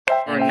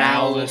are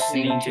now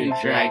listening to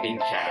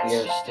DragonCast. We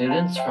are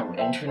students from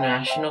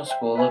International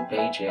School of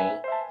Beijing,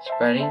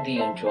 spreading the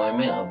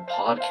enjoyment of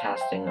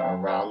podcasting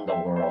around the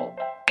world.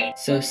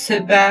 So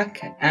sit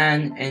back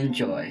and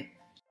enjoy.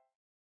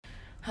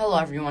 Hello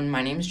everyone,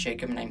 my name is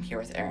Jacob and I'm here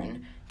with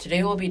Aaron.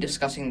 Today we'll be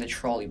discussing the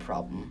trolley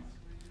problem.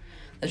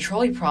 The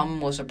trolley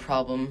problem was a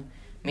problem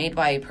made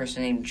by a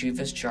person named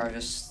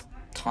Jarvis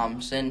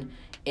Thomson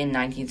in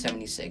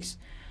 1976.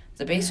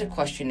 The basic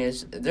question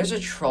is, there's a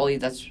trolley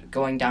that's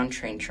going down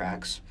train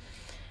tracks.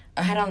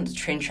 Ahead on the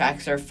train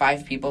tracks, there are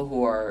 5 people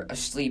who are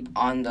asleep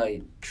on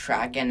the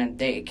track and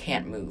they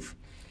can't move.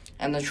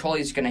 And the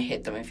trolley is going to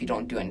hit them if you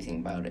don't do anything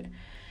about it.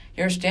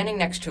 You're standing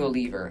next to a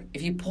lever.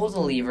 If you pull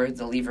the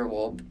lever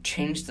will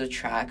change the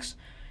tracks,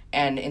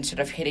 and instead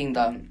of hitting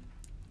the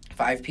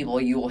 5 people,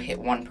 you will hit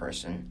 1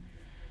 person.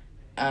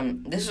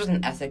 This is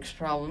an ethics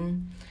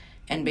problem,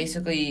 and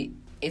basically,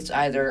 it's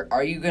either,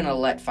 are you going to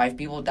let 5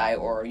 people die,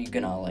 or are you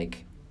going to,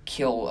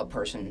 kill a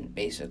person,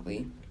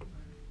 basically?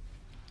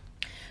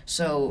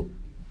 So,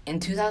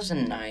 in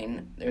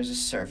 2009, there's a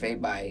survey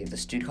by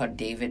this dude called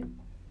David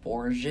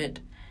Bourget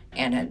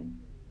and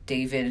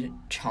David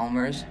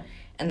Chalmers,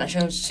 and that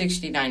shows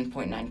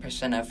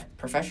 69.9% of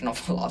professional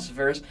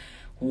philosophers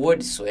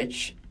would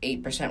switch,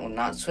 8% would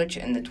not switch,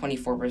 and the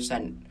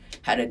 24%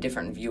 had a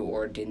different view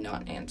or did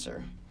not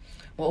answer.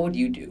 What would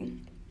you do?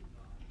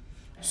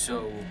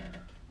 So,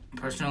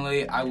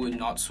 personally, I would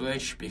not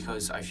switch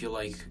because I feel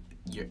like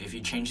if you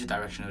change the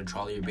direction of the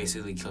trolley, you're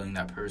basically killing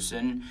that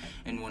person.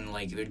 And when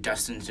they're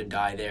destined to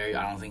die there,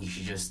 I don't think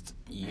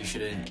you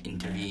shouldn't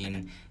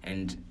intervene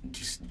and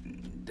just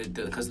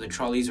because the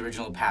trolley's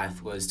original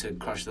path was to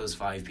crush those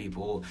 5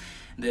 people.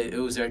 It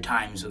was their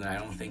time, so that I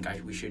don't think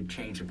we should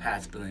change the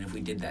path. But then if we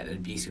did that,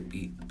 it'd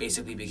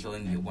basically be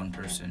killing the 1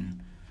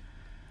 person.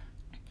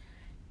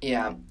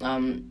 Yeah.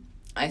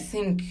 I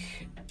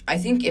think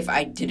if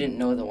I didn't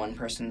know the 1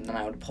 person, then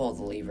I would pull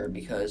the lever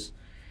because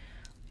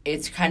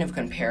it's kind of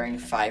comparing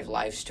 5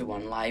 lives to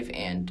 1 life,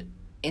 and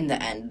in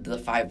the end, the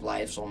 5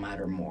 lives will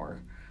matter more.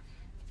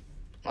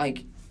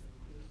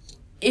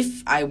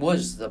 If I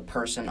was the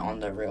person on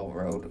the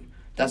railroad,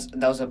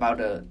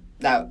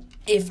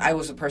 if I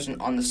was the person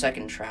on the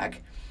second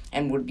track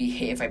and would be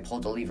hit if I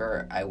pulled the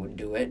lever, I would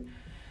do it.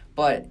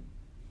 But,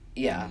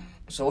 yeah.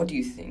 So what do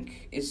you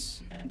think?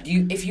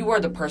 If you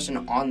were the person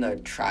on the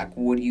track,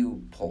 would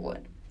you pull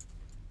it?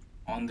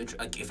 On the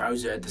if I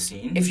was there at the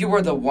scene? If you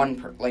were the one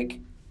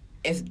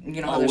if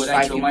you know, there's would 5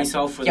 I kill people,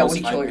 myself for those 5 would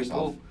you kill people?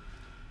 yourself?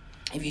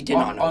 If you did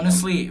not know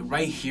honestly,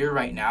 right here,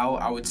 right now,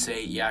 I would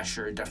say, yeah,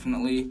 sure,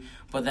 definitely.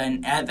 But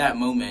then at that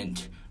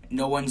moment,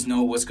 no one's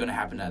know what's gonna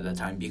happen at that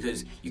time,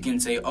 because you can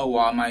say, oh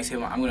well, I'm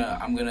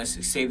gonna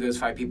save those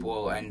 5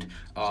 people and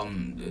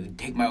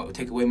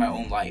take away my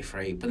own life,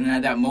 right? But then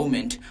at that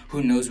moment,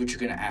 who knows what you're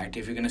gonna act?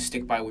 If you're gonna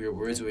stick by your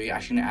words, or you're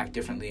actually gonna act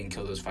differently and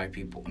kill those 5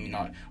 people. I mean,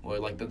 not or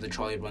the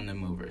trolley run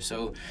them over.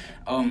 So,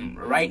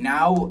 right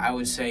now, I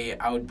would say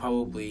I would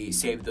probably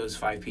save those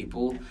 5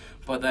 people.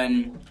 But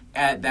then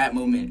at that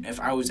moment, if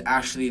I was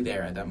actually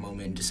there at that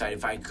moment, decide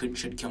if I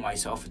should kill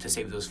myself to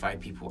save those 5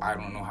 people, I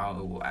don't know how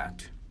I will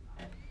act.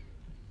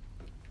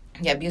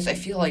 Yeah, because I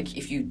feel like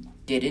if you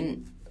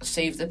didn't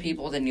save the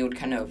people, then you would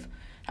kind of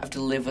have to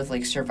live with,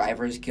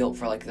 survivor's guilt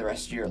for, the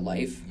rest of your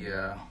life.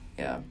 Yeah.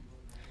 Yeah.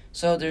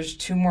 So there's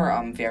 2 more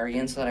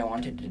variants that I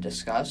wanted to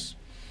discuss.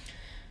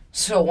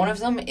 So one of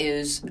them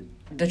is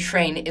the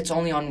train, it's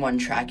only on 1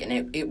 track,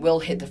 and it will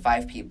hit the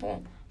 5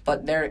 people.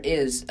 But there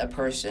is a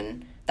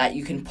person that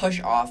you can push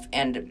off,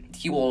 and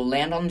he will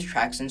land on the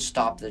tracks and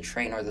stop the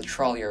train or the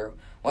trolley or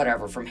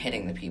whatever from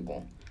hitting the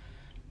people.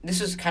 This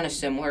is kind of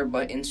similar,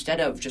 but instead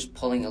of just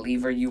pulling a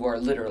lever, you are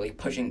literally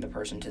pushing the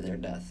person to their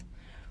death.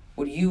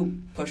 Would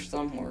you push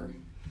them, or?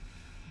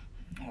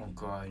 Oh,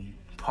 God.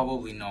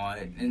 Probably not.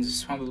 And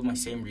it's probably my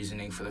same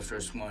reasoning for the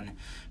first one.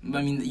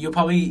 I mean, you'll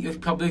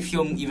probably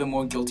feel even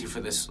more guilty for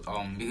this,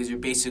 because you're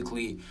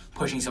basically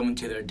pushing someone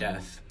to their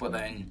death. But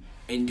then,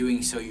 in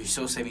doing so, you're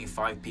still saving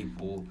 5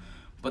 people.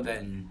 But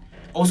then,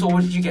 also,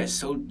 what did you get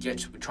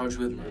charged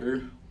with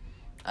murder?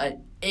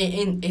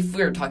 If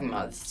we were talking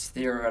about this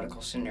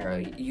theoretical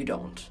scenario, you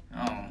don't.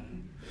 Oh,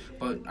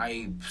 but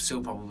I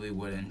still probably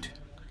wouldn't.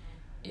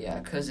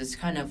 Yeah, because it's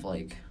kind of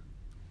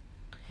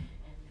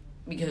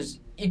because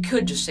you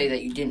could just say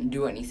that you didn't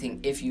do anything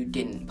if you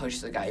didn't push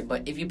the guy,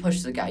 but if you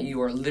push the guy,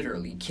 you are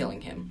literally killing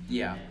him.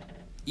 Yeah,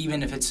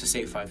 even if it's to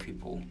save 5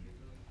 people.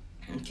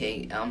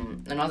 Okay,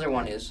 another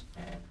one is,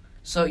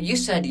 so you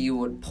said you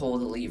would pull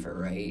the lever,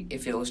 right,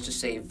 if it was to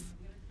save...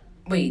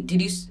 Wait,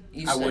 did you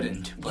I said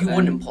wouldn't. You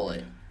wouldn't pull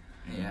it.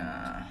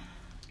 Yeah.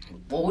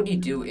 What would you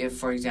do if,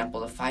 for example,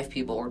 the 5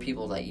 people or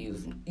people that you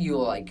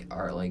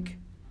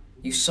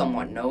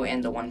somewhat know,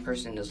 and the 1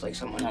 person is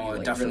someone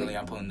you definitely really,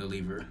 I'm pulling the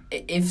lever.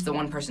 If the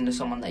 1 person is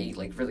someone that you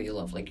really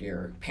love,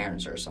 your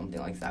parents or something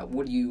like that,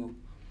 would you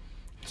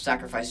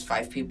sacrifice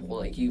 5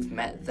 people you've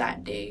met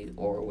that day,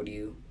 or would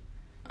you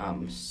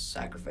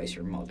sacrifice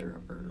your mother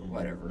or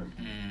whatever?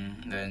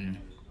 Then,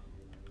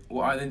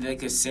 well, are they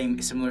a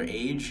similar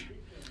age?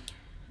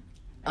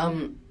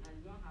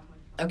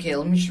 Okay,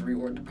 let me just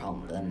reword the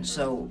problem then.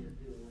 So,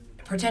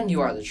 pretend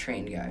you are the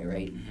trained guy,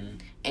 right? Mm-hmm.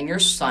 And your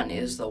son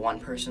is the one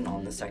person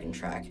on the second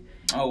track.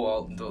 Oh,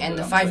 well. The I'm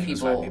five letting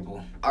those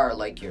people are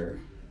like your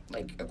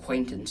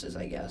acquaintances,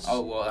 I guess.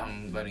 Oh, well,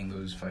 I'm letting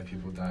those 5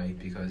 people die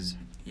because,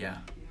 yeah,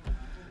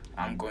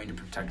 I'm going to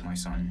protect my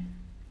son.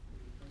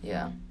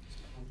 Yeah.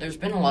 There's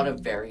been a lot of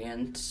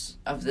variants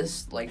of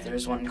this. Like,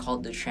 there's one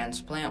called the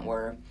transplant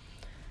where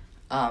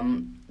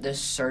this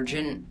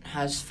surgeon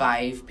has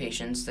 5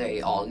 patients.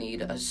 They all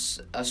need a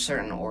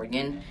certain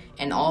organ,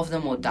 and all of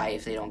them will die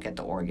if they don't get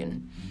the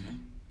organ.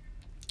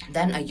 Mm-hmm.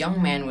 Then a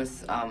young man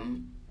with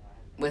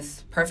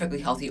perfectly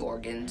healthy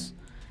organs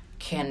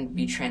can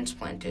be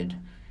transplanted,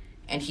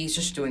 and he's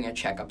just doing a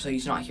checkup, so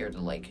he's not here to,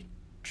 like,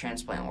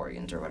 transplant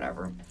organs or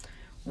whatever.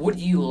 Would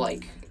you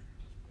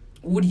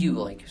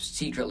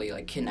secretly,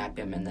 like, kidnap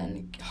him and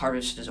then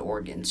harvest his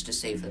organs to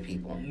save the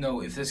people?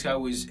 No, if this guy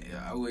was,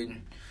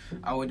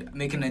 I would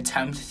make an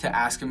attempt to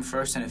ask him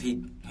first, and if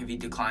he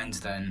declines,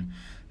 then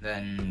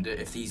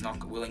if he's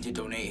not willing to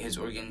donate his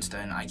organs,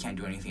 then I can't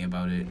do anything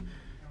about it,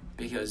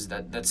 because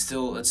that's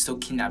still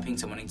kidnapping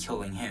someone and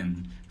killing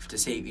him to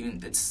save.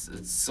 Even it's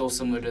so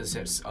similar to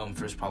this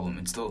first problem.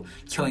 It's still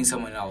killing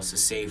someone else to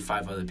save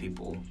 5 other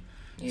people.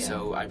 Yeah.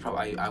 So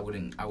I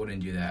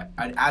wouldn't do that.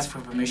 I'd ask for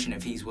permission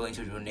if he's willing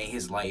to donate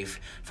his life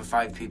for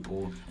 5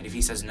 people, and if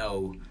he says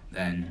no,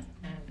 then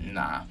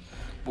nah.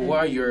 But what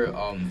are your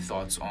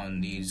thoughts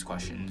on these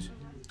questions?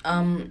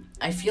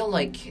 I feel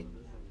like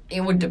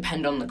it would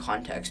depend on the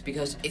context,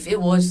 because if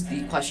it was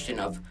the question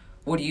of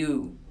would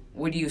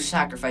you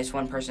sacrifice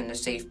one person to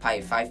save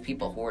 5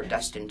 people who are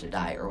destined to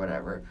die or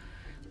whatever,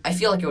 I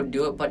feel like it would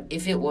do it. But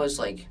if it was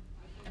like,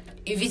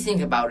 if you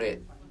think about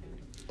it,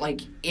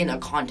 like in a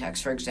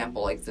context, for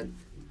example, like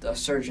the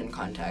surgeon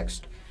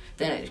context,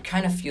 then it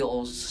kind of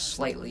feels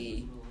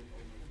slightly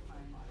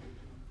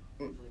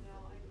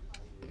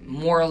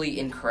morally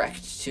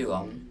incorrect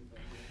to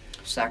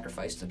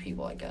sacrifice the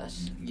people, I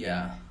guess.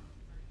 Yeah.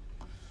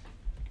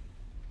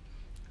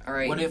 All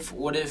right. What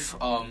if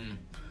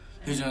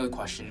here's another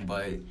question,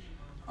 but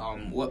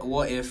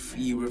what if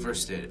you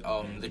reversed it?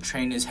 The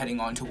train is heading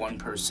on to one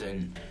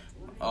person,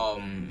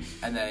 and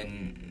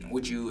then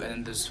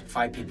there's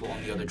 5 people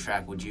on the other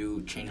track. Would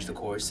you change the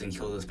course and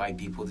kill those 5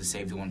 people to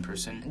save the one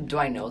person? Do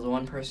I know the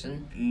one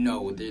person?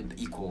 No, they're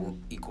equal.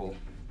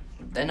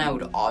 Then I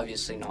would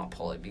obviously not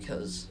pull it,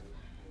 because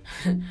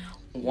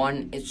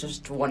it's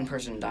just one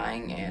person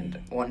dying, and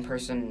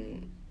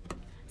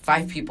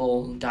 5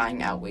 people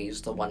dying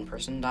outweighs the one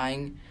person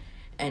dying,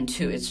 and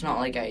 2, it's not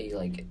like I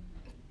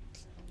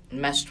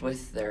messed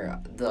with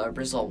the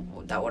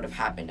result that would have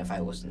happened if I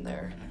wasn't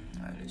there.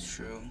 That is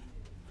true.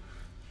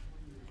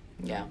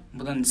 Yeah.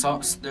 But then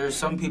there's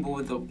some people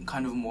with the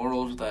kind of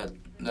morals that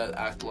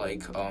act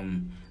like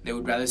they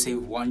would rather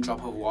save 1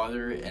 drop of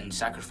water and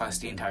sacrifice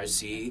the entire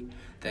sea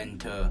than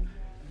to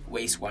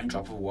waste 1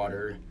 drop of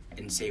water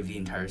and save the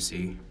entire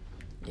sea.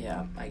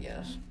 Yeah, I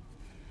guess.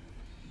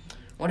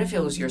 What if it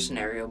was your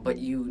scenario, but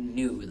you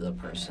knew the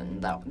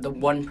person, the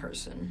one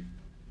person?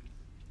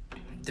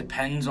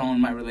 Depends on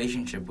my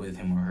relationship with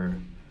him or her.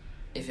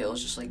 If it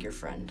was just like your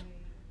friend?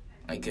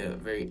 Like a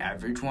very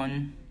average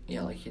one?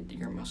 Yeah, like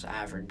your most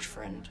average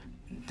friend.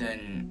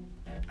 Then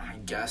I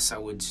guess I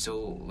would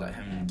still let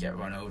him get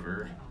run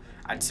over.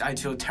 I'd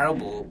feel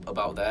terrible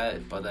about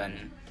that, but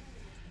then,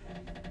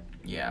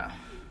 yeah.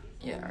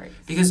 Yeah, right.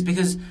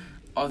 Because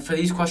for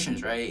these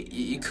questions, right,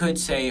 you could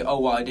say, oh,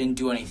 well, I didn't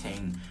do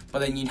anything, but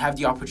then you'd have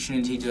the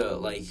opportunity to,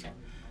 like,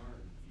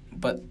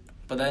 but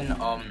then,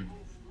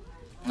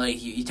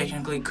 like, you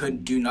technically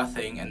could do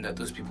nothing and that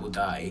those people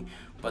die,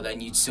 but then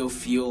you'd still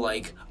feel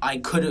like, I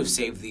could have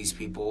saved these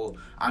people,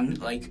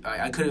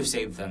 I could have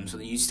saved them, so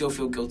then you'd still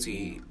feel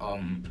guilty,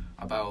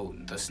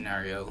 about the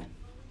scenario.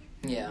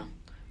 Yeah.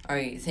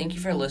 Alright, thank you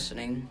for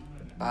listening.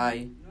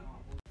 Bye.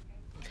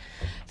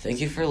 Thank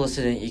you for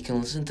listening. You can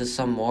listen to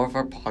some more of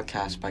our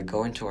podcasts by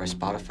going to our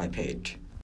Spotify page.